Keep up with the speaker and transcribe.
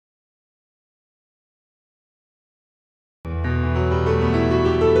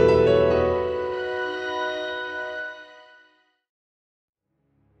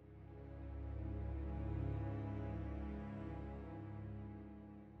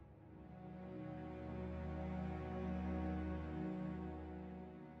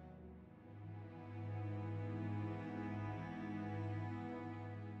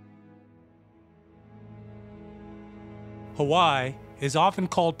Hawaii is often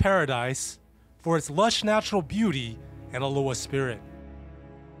called paradise for its lush natural beauty and aloha spirit.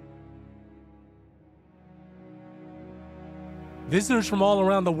 Visitors from all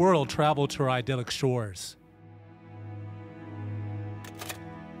around the world travel to her idyllic shores.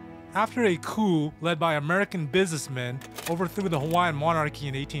 After a coup led by American businessmen overthrew the Hawaiian monarchy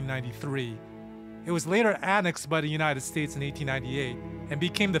in 1893, it was later annexed by the United States in 1898 and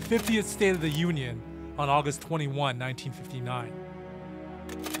became the 50th State of the Union on August 21, 1959.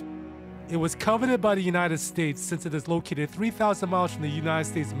 It was coveted by the United States since it is located 3,000 miles from the United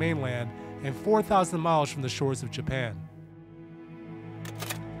States mainland and 4,000 miles from the shores of Japan.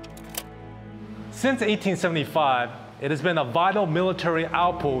 Since 1875, it has been a vital military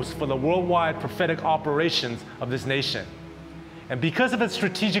outpost for the worldwide prophetic operations of this nation. And because of its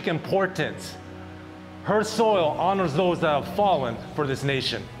strategic importance, her soil honors those that have fallen for this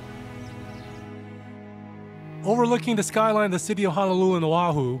nation. Overlooking the skyline of the city of Honolulu and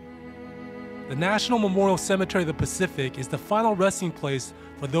Oahu, the National Memorial Cemetary of the Pacific is the final resting place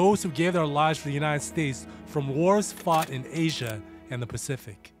for those who gave their lives for the United States from wars fought in Asia and the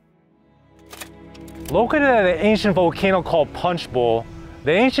Pacific. Located at an ancient volcano called Punchbowl,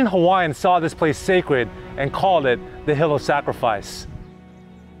 the ancient Hawaiians saw this place sacred and called it the Hill of Sacrifice.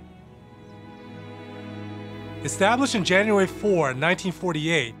 Established in January 4,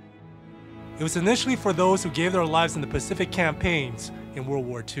 1948, it was initially for those who gave their lives in the Pacific campaigns in World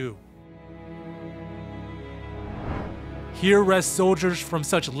War II. Here rest soldiers from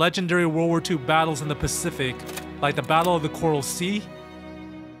such legendary World War II battles in the Pacific, like the Battle of the Coral Sea,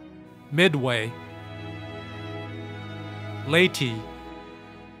 Midway, Leyte,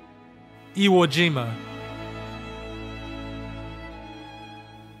 Iwo Jima,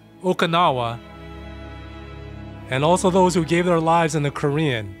 Okinawa, and also those who gave their lives in the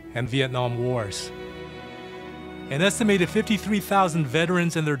Korean and Vietnam Wars. An estimated 53,000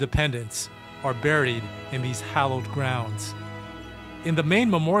 veterans and their dependents are buried in these hallowed grounds. In the main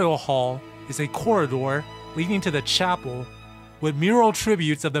memorial hall is a corridor leading to the chapel with mural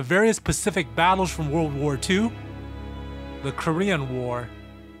tributes of the various Pacific battles from World War II, the Korean War,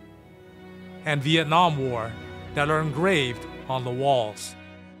 and Vietnam War that are engraved on the walls.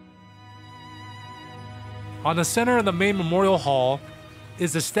 On the center of the main memorial hall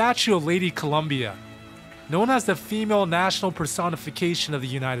is the statue of Lady Columbia, known as the female national personification of the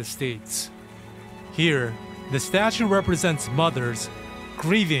United States. Here, the statue represents mothers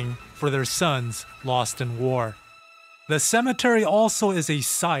grieving for their sons lost in war. The cemetery also is a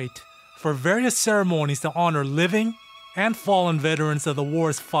site for various ceremonies to honor living and fallen veterans of the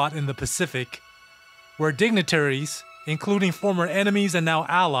wars fought in the Pacific, where dignitaries, including former enemies and now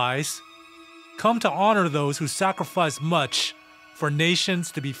allies, come to honor those who sacrificed much for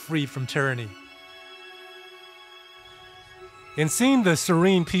nations to be free from tyranny. In seeing the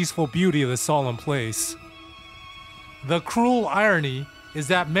serene, peaceful beauty of the solemn place, the cruel irony is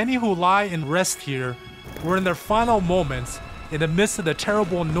that many who lie and rest here were in their final moments in the midst of the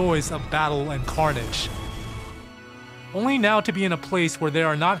terrible noise of battle and carnage, only now to be in a place where they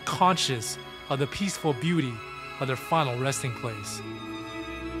are not conscious of the peaceful beauty of their final resting place.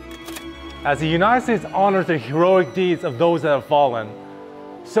 As the United States honors the heroic deeds of those that have fallen,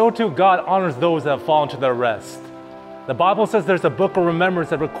 so too God honors those that have fallen to their rest. The Bible says there's a book of remembrance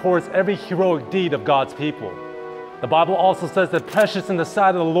that records every heroic deed of God's people. The Bible also says that precious in the sight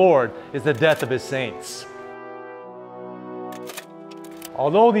of the Lord is the death of His saints.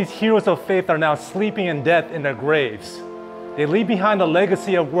 Although these heroes of faith are now sleeping in death in their graves, they leave behind a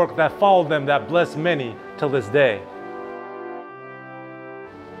legacy of work that followed them that blessed many till this day.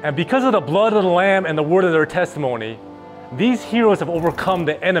 And because of the blood of the Lamb and the word of their testimony, these heroes have overcome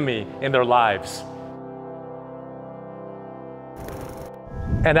the enemy in their lives.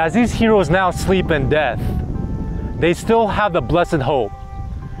 And as these heroes now sleep in death, they still have the blessed hope.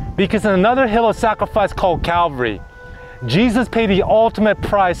 Because in another hill of sacrifice called Calvary, Jesus paid the ultimate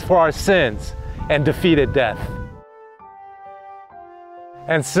price for our sins and defeated death.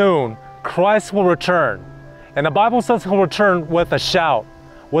 And soon, Christ will return. And the Bible says He'll return with a shout,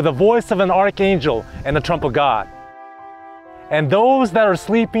 with the voice of an archangel and the trump of God. And those that are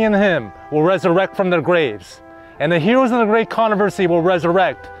sleeping in Him will resurrect from their graves. And the heroes of the great controversy will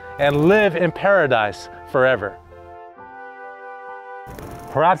resurrect and live in paradise forever.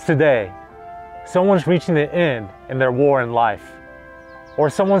 Perhaps today, someone's reaching the end in their war in life. Or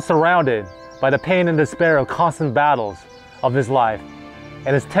someone's surrounded by the pain and despair of constant battles of this life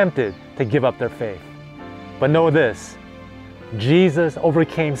and is tempted to give up their faith. But know this, Jesus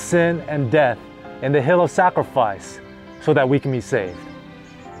overcame sin and death in the hill of sacrifice so that we can be saved.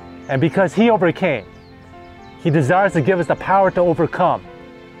 And because He overcame, He desires to give us the power to overcome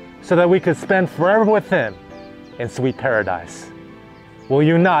so that we could spend forever with Him in sweet paradise. Will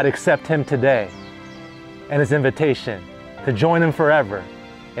you not accept Him today and His invitation to join Him forever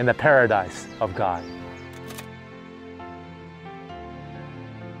in the paradise of God?